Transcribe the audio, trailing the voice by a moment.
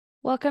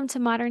Welcome to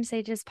Modern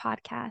Sages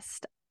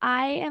Podcast.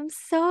 I am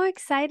so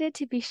excited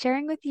to be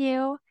sharing with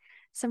you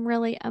some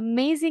really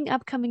amazing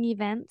upcoming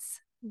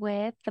events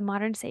with the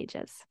Modern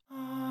Sages.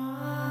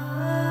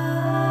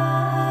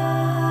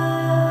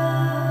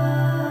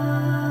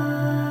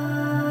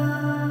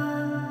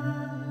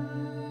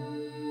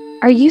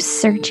 Are you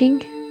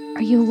searching?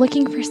 Are you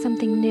looking for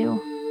something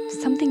new,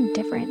 something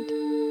different?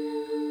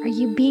 Are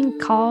you being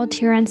called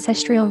to your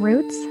ancestral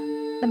roots?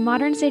 The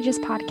Modern Sages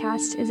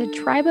Podcast is a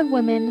tribe of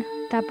women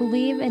that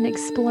believe in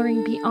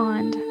exploring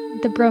beyond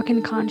the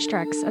broken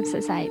constructs of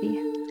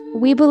society.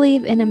 We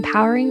believe in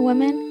empowering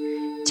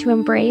women to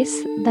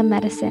embrace the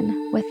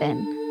medicine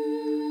within,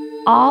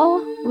 all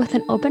with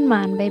an open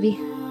mind, baby.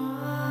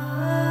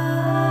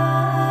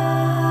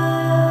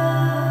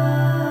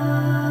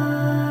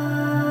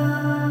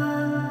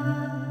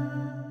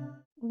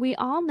 We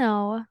all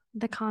know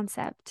the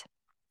concept.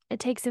 It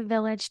takes a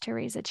village to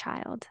raise a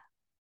child.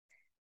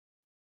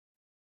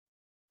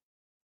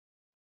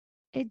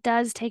 It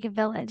does take a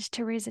village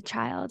to raise a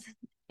child.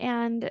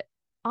 And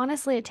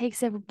honestly, it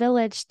takes a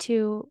village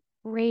to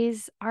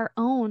raise our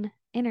own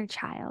inner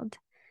child.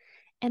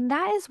 And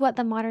that is what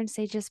the Modern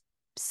Sages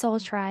Soul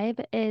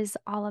Tribe is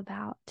all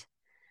about.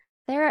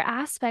 There are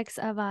aspects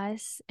of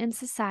us in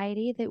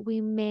society that we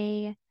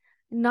may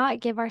not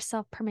give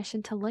ourselves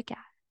permission to look at.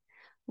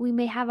 We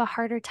may have a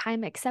harder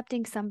time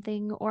accepting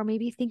something, or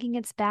maybe thinking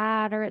it's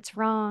bad or it's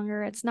wrong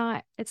or it's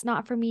not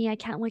for me. I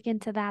can't look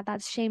into that.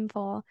 That's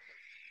shameful.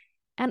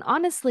 And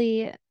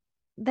honestly,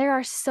 there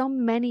are so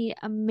many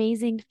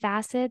amazing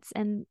facets,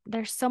 and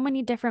there's so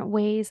many different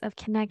ways of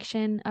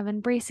connection, of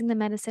embracing the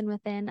medicine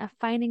within, of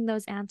finding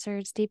those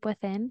answers deep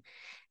within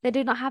that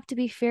do not have to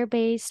be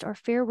fear-based or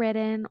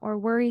fear-ridden or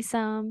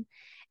worrisome.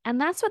 And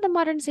that's what the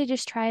Modern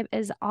Sages Tribe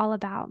is all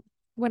about.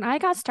 When I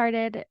got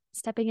started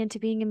stepping into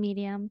being a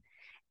medium,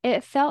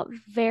 it felt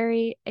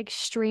very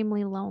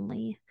extremely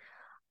lonely.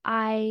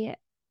 I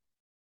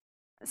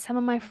Some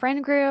of my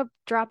friend group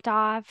dropped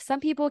off.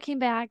 Some people came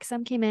back,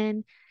 some came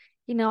in.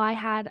 I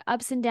had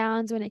ups and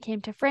downs when it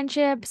came to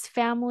friendships,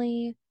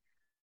 family,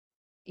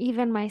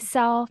 even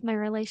myself, my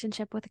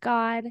relationship with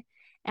God.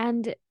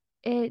 And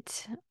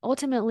it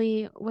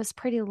ultimately was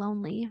pretty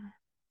lonely.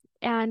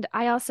 And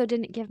I also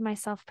didn't give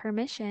myself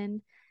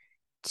permission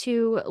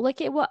to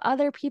look at what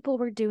other people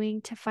were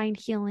doing to find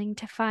healing,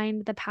 to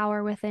find the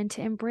power within,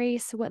 to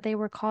embrace what they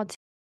were called to.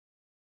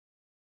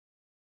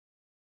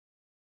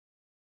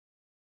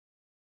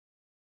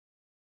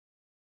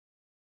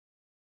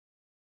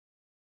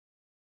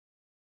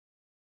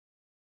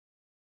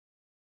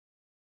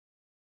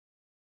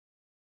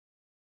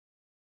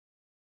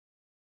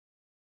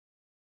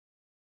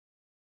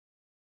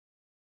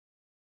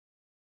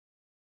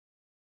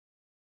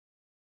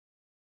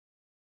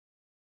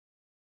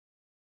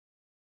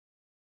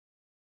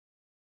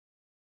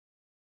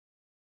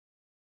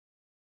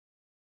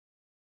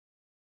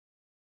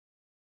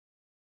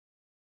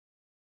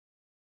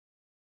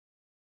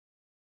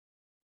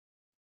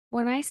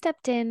 When I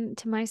stepped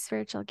into my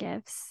spiritual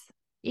gifts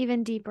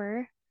even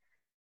deeper,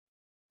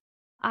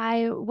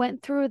 I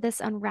went through this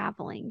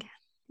unraveling,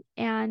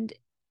 and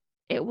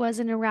it was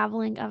an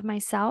unraveling of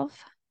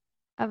myself,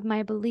 of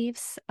my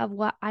beliefs, of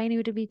what I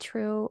knew to be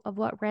true, of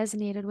what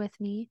resonated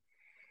with me.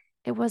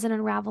 It was an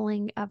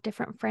unraveling of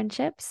different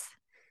friendships.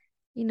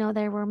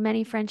 There were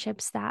many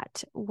friendships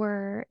that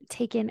were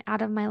taken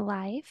out of my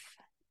life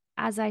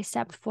as I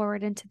stepped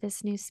forward into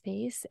this new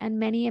space, and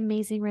many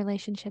amazing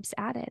relationships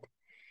added.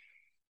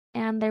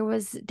 And there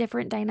was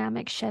different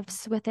dynamic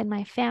shifts within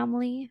my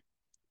family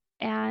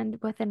and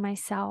within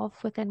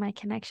myself, within my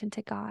connection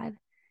to God.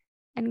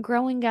 And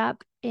growing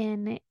up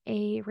in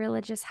a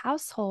religious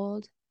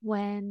household,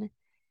 when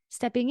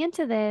stepping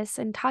into this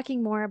and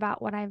talking more about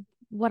what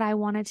I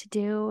wanted to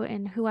do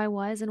and who I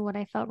was and what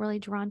I felt really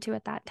drawn to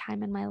at that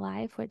time in my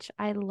life, which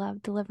I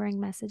love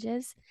delivering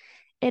messages,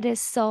 it is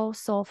so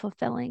soul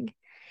fulfilling.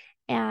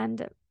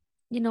 And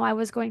I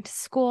was going to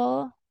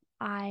school.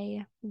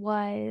 I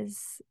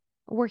was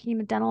working in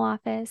the dental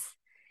office,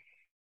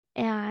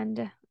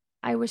 and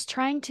I was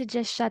trying to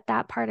just shut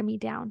that part of me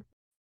down.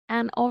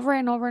 And over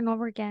and over and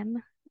over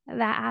again,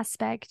 that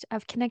aspect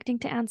of connecting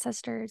to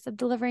ancestors, of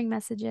delivering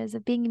messages,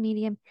 of being a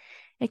medium,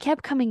 it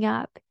kept coming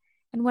up.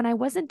 And when I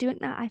wasn't doing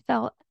that, I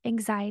felt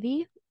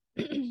anxiety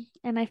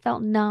and I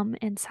felt numb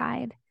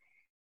inside.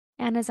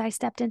 And as I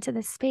stepped into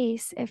this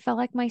space, it felt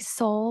like my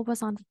soul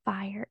was on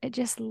fire. It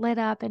just lit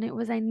up, and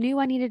I knew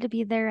I needed to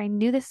be there. I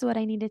knew this is what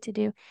I needed to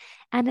do.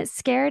 And it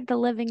scared the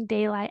living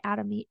daylight out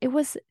of me. It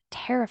was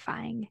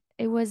terrifying.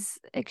 It was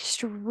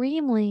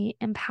extremely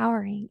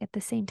empowering at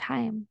the same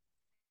time.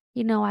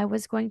 I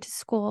was going to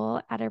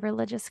school at a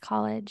religious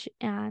college,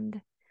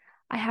 and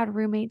I had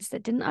roommates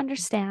that didn't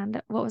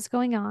understand what was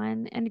going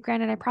on. And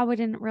granted, I probably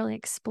didn't really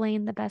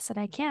explain the best that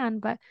I can,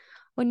 but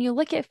when you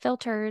look at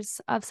filters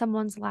of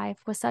someone's life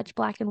with such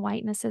black and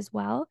whiteness as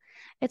well,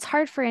 it's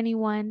hard for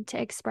anyone to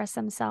express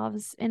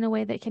themselves in a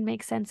way that can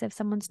make sense if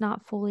someone's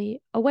not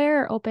fully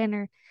aware or open,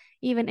 or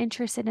even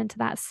interested into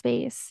that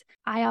space.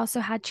 I also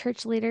had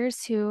church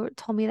leaders who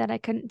told me that I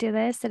couldn't do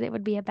this, that it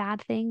would be a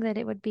bad thing, that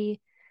it would be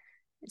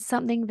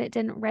something that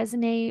didn't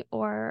resonate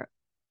or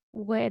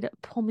would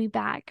pull me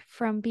back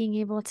from being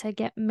able to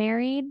get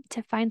married,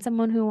 to find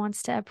someone who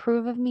wants to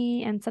approve of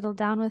me and settle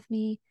down with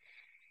me.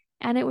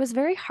 And it was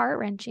very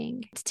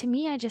heart-wrenching. To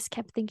me, I just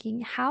kept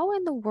thinking, how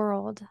in the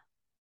world,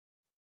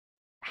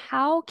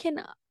 how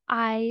can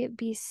I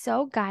be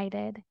so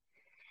guided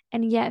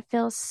and yet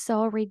feel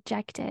so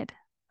rejected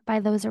by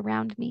those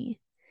around me?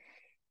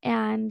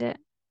 And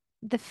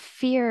the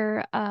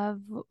fear of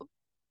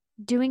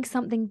doing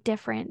something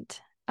different,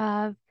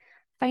 of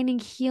finding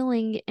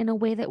healing in a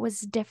way that was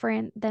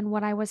different than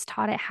what I was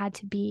taught it had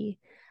to be,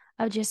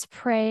 of just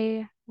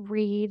pray,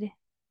 read,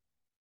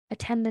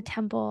 attend the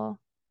temple,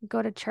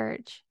 go to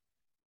church.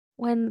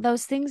 When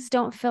those things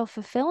don't feel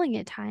fulfilling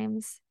at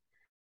times,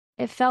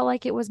 it felt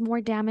like it was more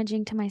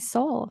damaging to my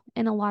soul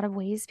in a lot of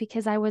ways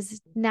because I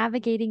was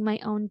navigating my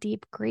own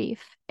deep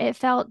grief. It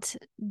felt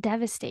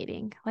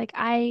devastating. Like,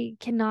 I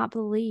cannot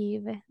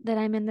believe that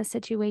I'm in this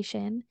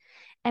situation.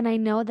 And I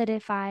know that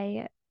if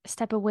I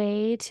step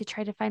away to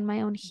try to find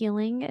my own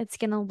healing, it's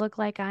going to look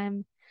like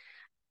I'm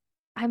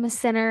a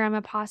sinner, I'm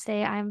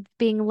apostate, I'm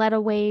being led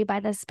away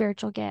by the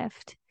spiritual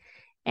gift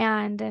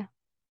and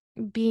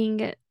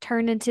being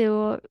turned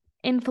into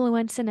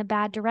influence in a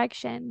bad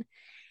direction.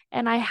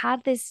 And I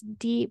had this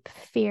deep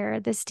fear,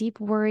 this deep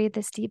worry,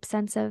 this deep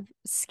sense of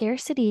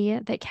scarcity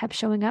that kept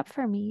showing up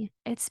for me.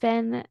 It's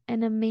been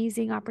an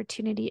amazing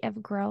opportunity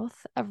of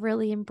growth, of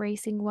really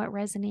embracing what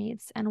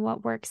resonates and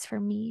what works for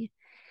me.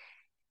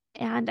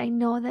 And I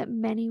know that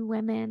many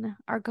women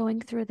are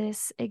going through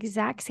this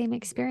exact same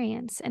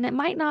experience. And it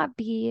might not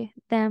be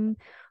them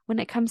when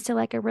it comes to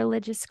like a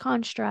religious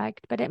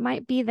construct, but it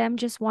might be them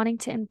just wanting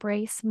to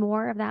embrace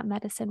more of that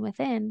medicine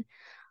within,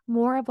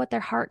 more of what their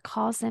heart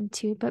calls them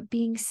to, but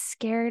being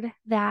scared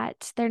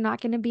that they're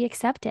not going to be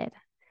accepted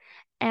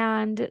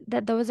and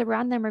that those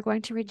around them are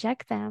going to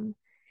reject them.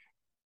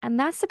 And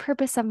that's the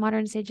purpose of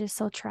Modern Sages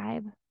Soul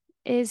Tribe,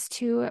 is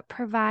to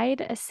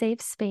provide a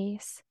safe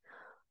space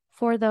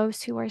for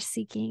those who are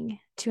seeking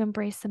to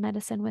embrace the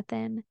medicine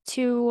within,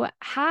 to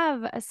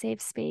have a safe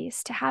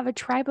space, to have a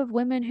tribe of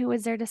women who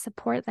is there to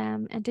support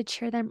them and to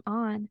cheer them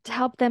on, to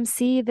help them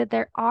see that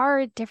there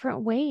are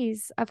different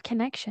ways of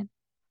connection.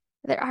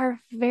 There are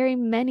very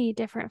many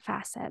different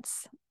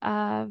facets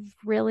of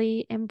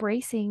really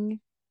embracing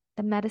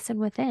the medicine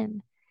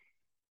within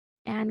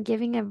and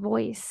giving a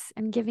voice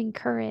and giving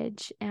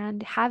courage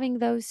and having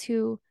those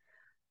who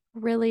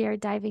really are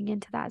diving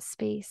into that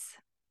space,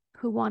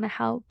 who want to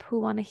help, who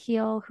want to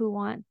heal, who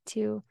want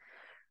to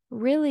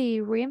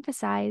really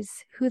reemphasize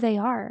who they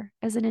are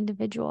as an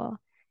individual.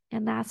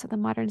 And that's what the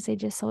Modern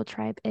Sages Soul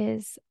Tribe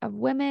is, of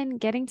women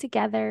getting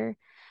together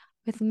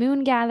with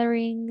moon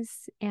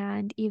gatherings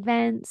and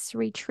events,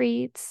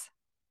 retreats,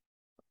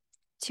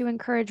 to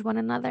encourage one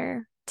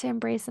another to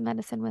embrace the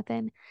medicine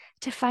within,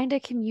 to find a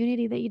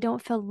community that you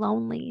don't feel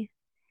lonely,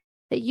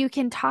 that you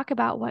can talk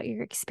about what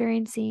you're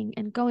experiencing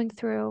and going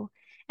through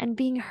and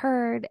being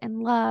heard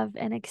and loved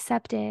and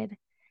accepted.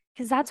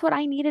 Because that's what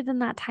I needed in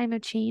that time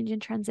of change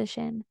and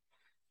transition.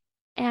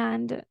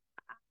 And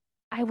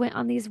I went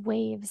on these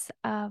waves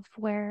of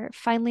where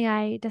finally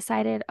I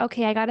decided,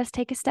 okay, I got to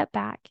take a step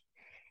back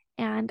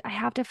and I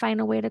have to find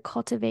a way to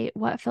cultivate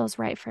what feels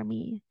right for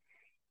me.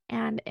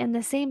 And in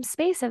the same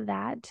space of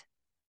that,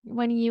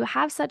 when you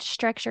have such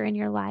structure in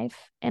your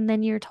life and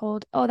then you're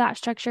told, oh, that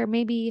structure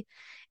maybe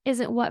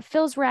isn't what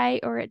feels right,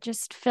 or it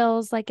just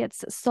feels like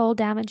it's soul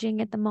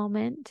damaging at the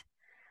moment,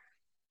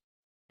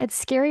 it's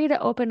scary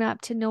to open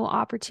up to new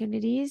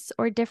opportunities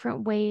or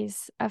different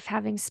ways of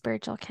having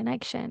spiritual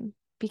connection,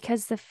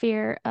 because the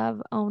fear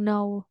of, oh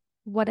no,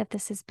 what if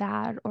this is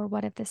bad, or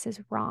what if this is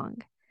wrong?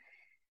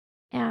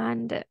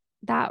 And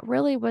that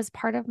really was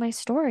part of my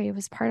story. It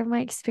was part of my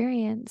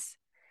experience.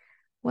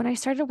 When I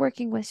started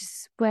working with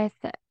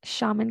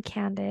Shaman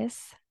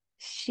Candace,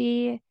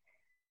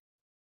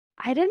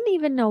 I didn't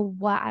even know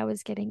what I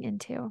was getting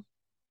into.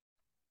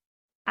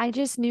 I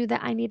just knew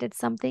that I needed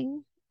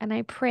something, and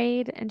I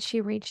prayed, and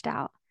she reached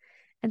out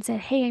and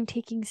said, hey, I'm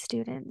taking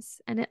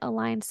students, and it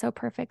aligned so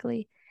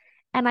perfectly.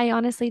 And I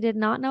honestly did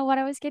not know what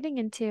I was getting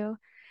into.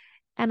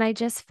 And I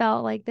just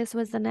felt like this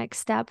was the next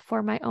step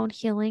for my own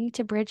healing,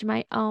 to bridge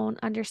my own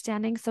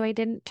understanding, so I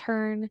didn't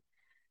turn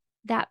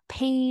that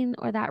pain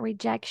or that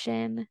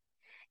rejection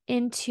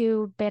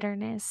into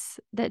bitterness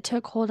that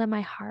took hold of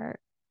my heart,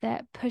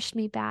 that pushed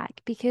me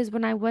back. Because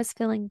when I was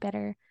feeling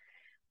bitter,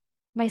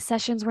 my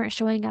sessions weren't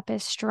showing up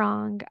as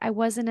strong. I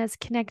wasn't as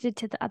connected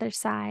to the other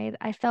side.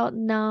 I felt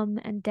numb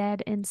and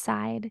dead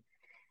inside.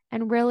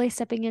 And really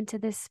stepping into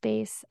this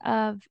space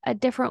of a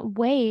different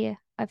way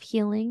of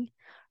healing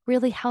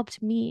really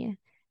helped me.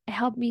 It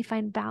helped me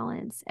find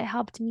balance. It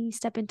helped me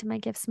step into my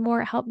gifts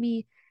more. It helped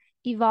me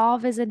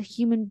evolve as a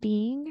human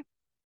being,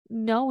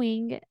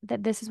 knowing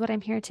that this is what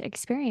I'm here to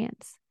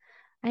experience.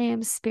 I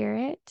am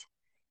spirit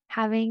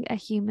having a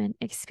human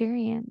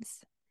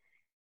experience.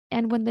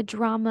 And when the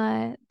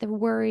drama, the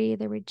worry,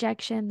 the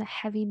rejection, the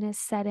heaviness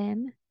set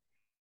in,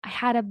 I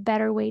had a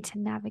better way to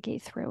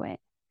navigate through it.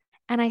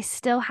 And I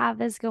still have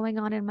this going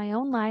on in my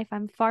own life.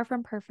 I'm far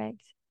from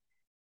perfect.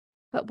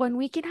 But when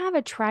we can have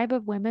a tribe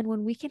of women,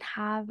 when we can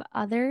have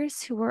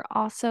others who are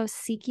also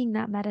seeking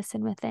that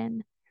medicine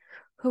within,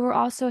 who are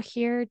also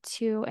here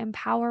to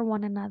empower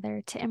one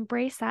another, to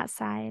embrace that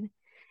side,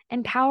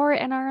 empower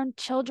in our own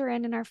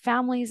children, in our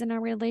families, in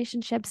our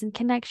relationships and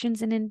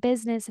connections, and in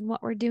business and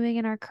what we're doing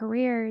in our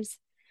careers,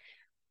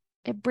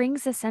 it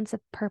brings a sense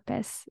of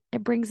purpose.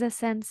 It brings a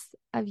sense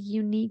of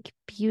unique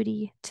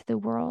beauty to the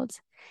world.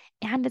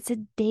 And it's a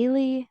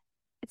daily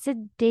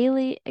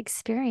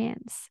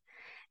experience.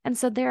 And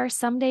so there are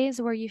some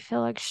days where you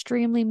feel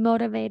extremely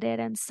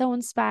motivated and so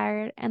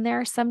inspired. And there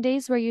are some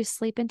days where you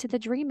sleep into the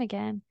dream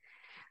again,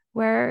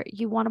 where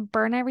you want to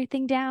burn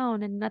everything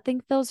down and nothing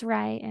feels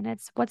right. And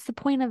it's what's the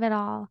point of it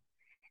all?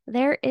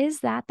 There is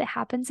that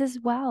happens as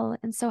well.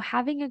 And so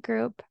having a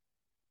group,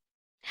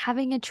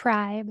 having a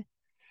tribe,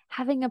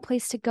 having a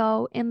place to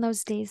go in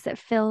those days that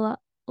feel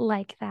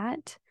like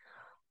that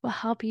will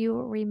help you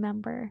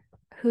remember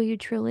who you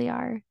truly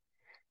are,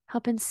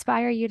 help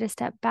inspire you to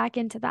step back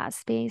into that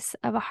space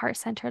of a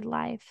heart-centered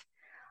life,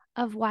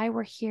 of why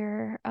we're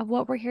here, of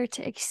what we're here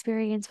to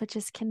experience, which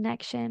is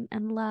connection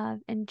and love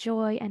and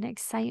joy and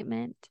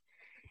excitement.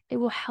 It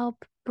will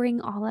help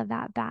bring all of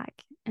that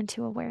back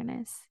into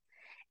awareness.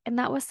 And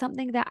that was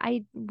something that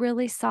I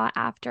really sought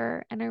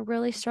after and I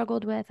really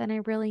struggled with and I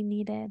really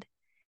needed.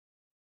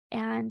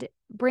 And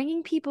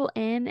bringing people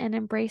in and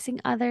embracing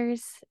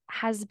others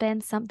has been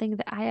something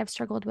that I have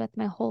struggled with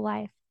my whole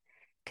life.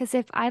 Because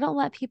if I don't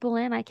let people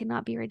in, I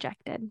cannot be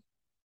rejected.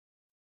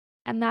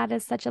 And that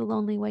is such a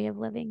lonely way of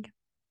living.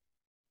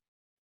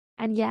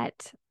 And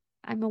yet,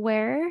 I'm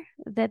aware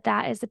that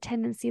that is a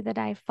tendency that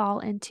I fall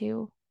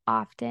into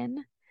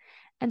often.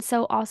 And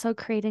so, also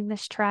creating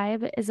this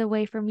tribe is a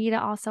way for me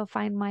to also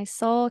find my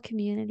soul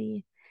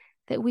community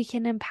that we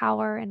can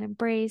empower and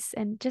embrace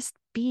and just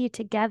be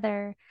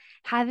together.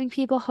 Having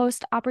people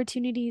host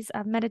opportunities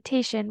of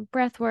meditation,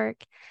 breath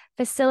work,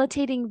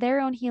 facilitating their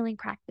own healing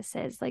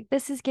practices. Like,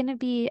 this is going to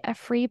be a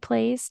free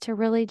place to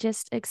really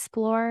just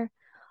explore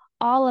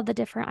all of the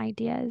different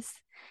ideas,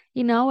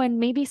 and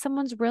maybe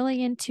someone's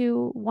really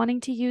into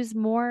wanting to use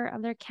more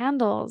of their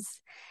candles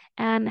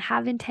and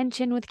have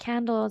intention with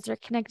candles or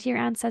connect to your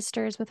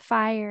ancestors with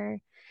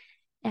fire.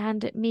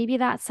 And maybe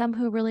that's some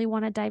who really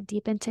want to dive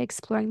deep into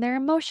exploring their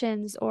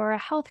emotions, or a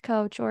health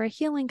coach or a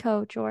healing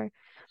coach, or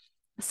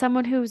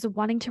someone who's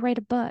wanting to write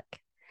a book.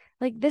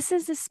 Like, this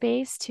is a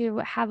space to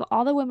have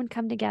all the women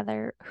come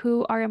together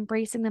who are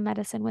embracing the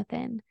medicine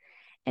within.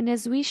 And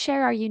as we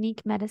share our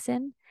unique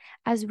medicine,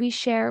 as we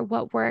share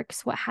what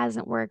works, what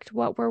hasn't worked,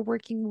 what we're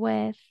working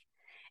with,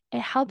 it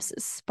helps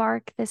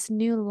spark this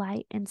new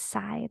light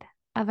inside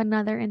of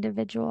another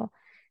individual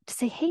to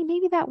say, hey,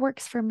 maybe that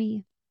works for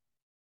me.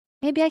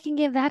 Maybe I can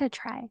give that a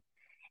try.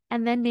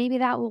 And then maybe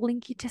that will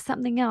link you to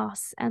something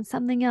else and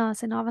something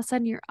else. And all of a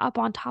sudden, you're up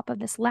on top of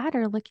this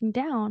ladder looking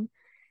down,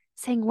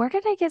 saying, where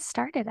did I get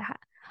started at?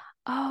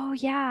 Oh,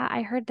 yeah,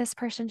 I heard this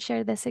person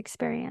share this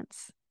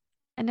experience.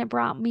 And it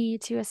brought me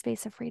to a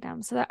space of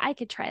freedom so that I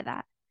could try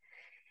that.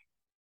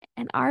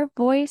 And our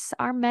voice,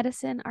 our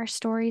medicine, our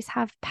stories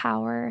have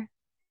power.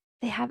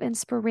 They have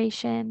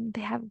inspiration,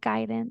 they have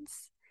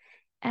guidance.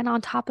 And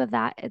on top of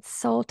that, it's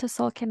soul to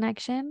soul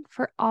connection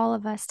for all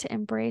of us to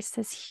embrace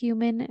this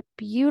human,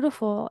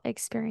 beautiful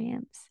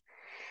experience.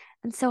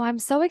 And so I'm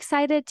so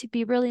excited to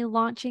be really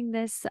launching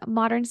this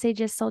Modern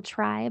Sages Soul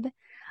Tribe.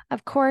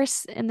 Of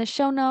course, in the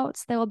show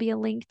notes, there will be a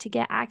link to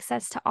get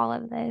access to all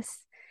of this.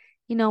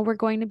 We're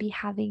going to be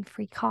having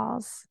free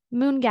calls,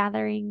 moon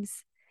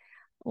gatherings.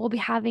 We'll be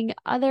having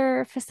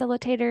other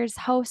facilitators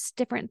host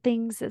different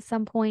things at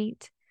some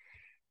point,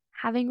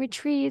 having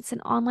retreats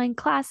and online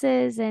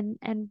classes and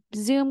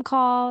Zoom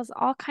calls,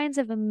 all kinds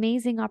of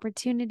amazing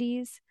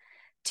opportunities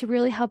to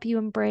really help you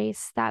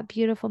embrace that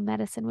beautiful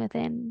medicine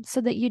within so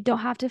that you don't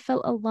have to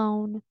feel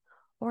alone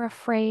or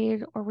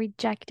afraid or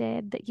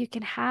rejected, that you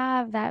can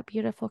have that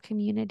beautiful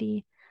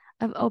community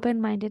of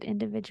open-minded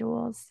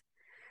individuals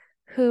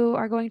who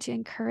are going to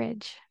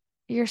encourage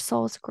your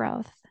soul's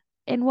growth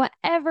in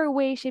whatever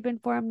way, shape,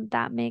 and form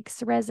that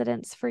makes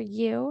resonance for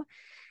you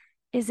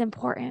is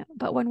important.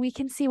 But when we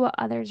can see what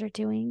others are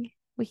doing,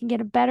 we can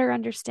get a better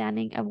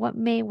understanding of what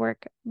may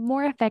work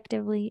more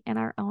effectively in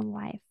our own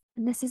life.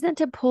 And this isn't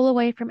to pull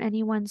away from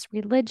anyone's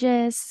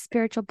religious,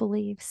 spiritual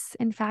beliefs.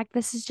 In fact,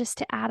 this is just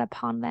to add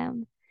upon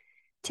them,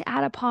 to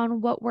add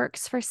upon what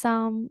works for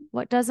some,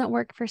 what doesn't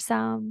work for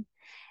some,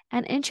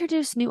 and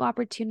introduce new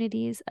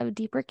opportunities of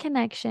deeper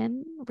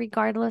connection,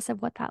 regardless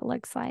of what that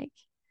looks like.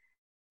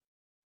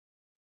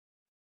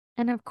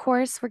 And of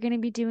course, we're going to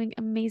be doing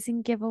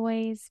amazing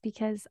giveaways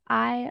because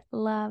I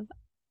love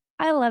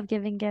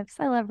giving gifts.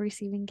 I love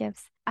receiving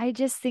gifts. I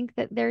just think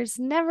that there's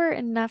never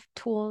enough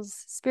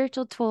tools,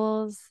 spiritual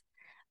tools,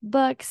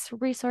 books,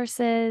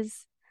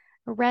 resources,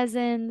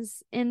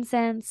 resins,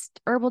 incense,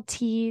 herbal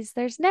teas.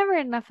 There's never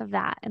enough of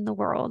that in the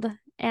world.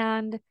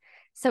 And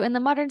so in the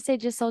Modern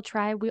Sages Soul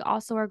Tribe, we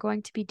also are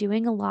going to be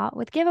doing a lot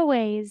with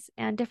giveaways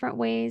and different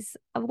ways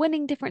of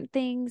winning different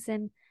things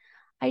and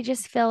I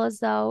just feel as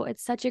though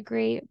it's such a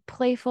great,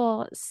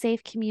 playful,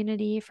 safe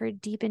community for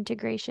deep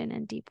integration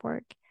and deep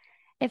work.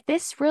 If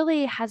this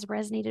really has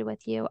resonated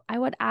with you, I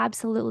would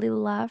absolutely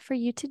love for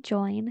you to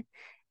join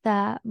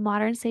the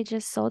Modern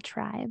Sages Soul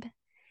Tribe.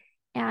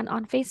 And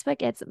on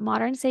Facebook, it's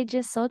Modern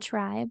Sages Soul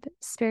Tribe,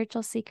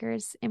 Spiritual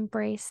Seekers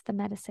Embrace the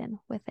Medicine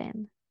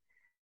Within.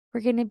 We're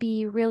going to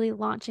be really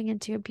launching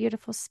into a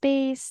beautiful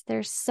space.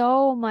 There's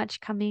so much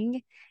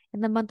coming.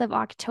 In the month of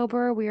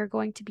October, we are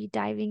going to be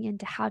diving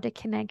into how to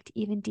connect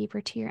even deeper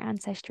to your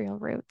ancestral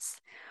roots.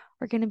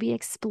 We're going to be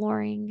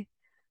exploring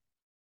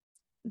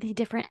the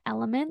different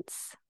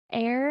elements: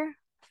 air,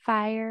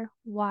 fire,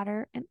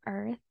 water, and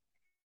earth,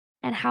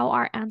 and how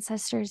our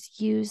ancestors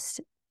used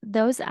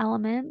those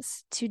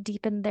elements to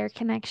deepen their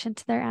connection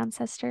to their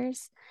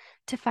ancestors,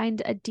 to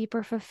find a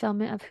deeper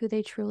fulfillment of who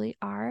they truly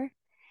are,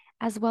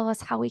 as well as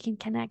how we can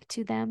connect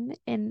to them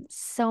in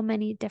so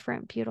many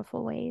different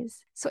beautiful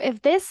ways. So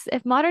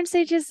if Modern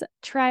Sages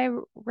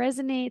Tribe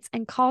resonates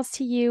and calls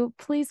to you,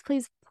 please,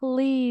 please,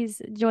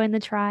 please join the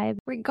tribe,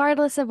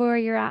 regardless of where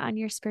you're at on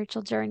your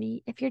spiritual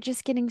journey. If you're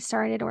just getting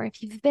started, or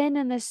if you've been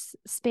in this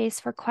space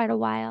for quite a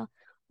while,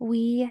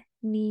 we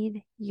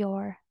need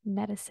your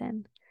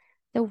medicine.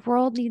 The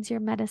world needs your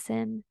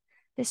medicine.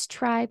 This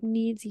tribe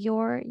needs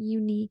your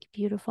unique,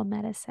 beautiful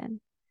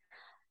medicine.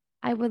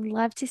 I would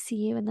love to see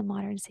you in the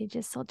Modern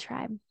Sages Soul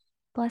Tribe.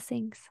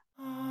 Blessings.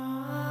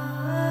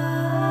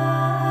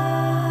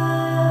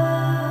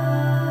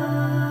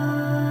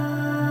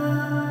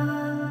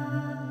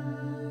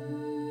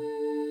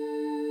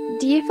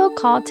 Do you feel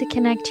called to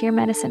connect to your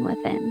medicine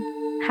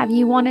within? Have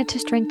you wanted to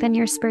strengthen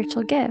your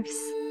spiritual gifts?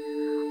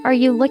 Are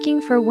you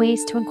looking for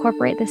ways to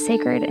incorporate the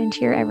sacred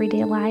into your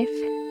everyday life?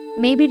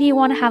 Maybe do you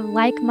want to have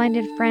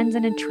like-minded friends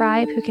in a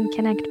tribe who can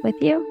connect with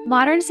you?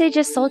 Modern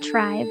Sages Soul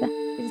Tribe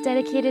is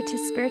dedicated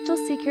to spiritual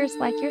seekers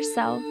like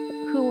yourself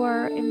who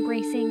are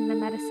embracing the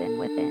medicine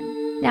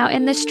within. Now,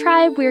 in this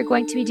tribe, we are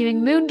going to be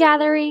doing moon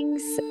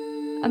gatherings,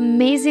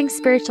 amazing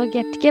spiritual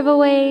gift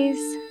giveaways,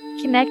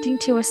 connecting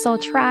to a soul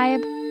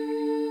tribe,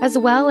 as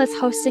well as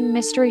hosting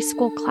mystery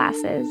school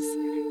classes.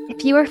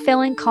 If you are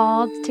feeling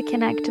called to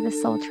connect to the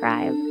soul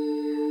tribe,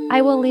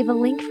 I will leave a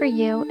link for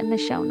you in the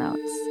show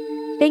notes.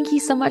 Thank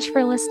you so much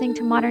for listening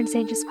to Modern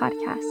Sages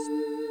Podcast.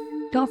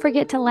 Don't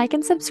forget to like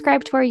and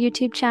subscribe to our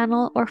YouTube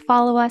channel or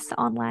follow us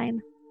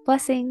online.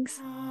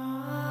 Blessings.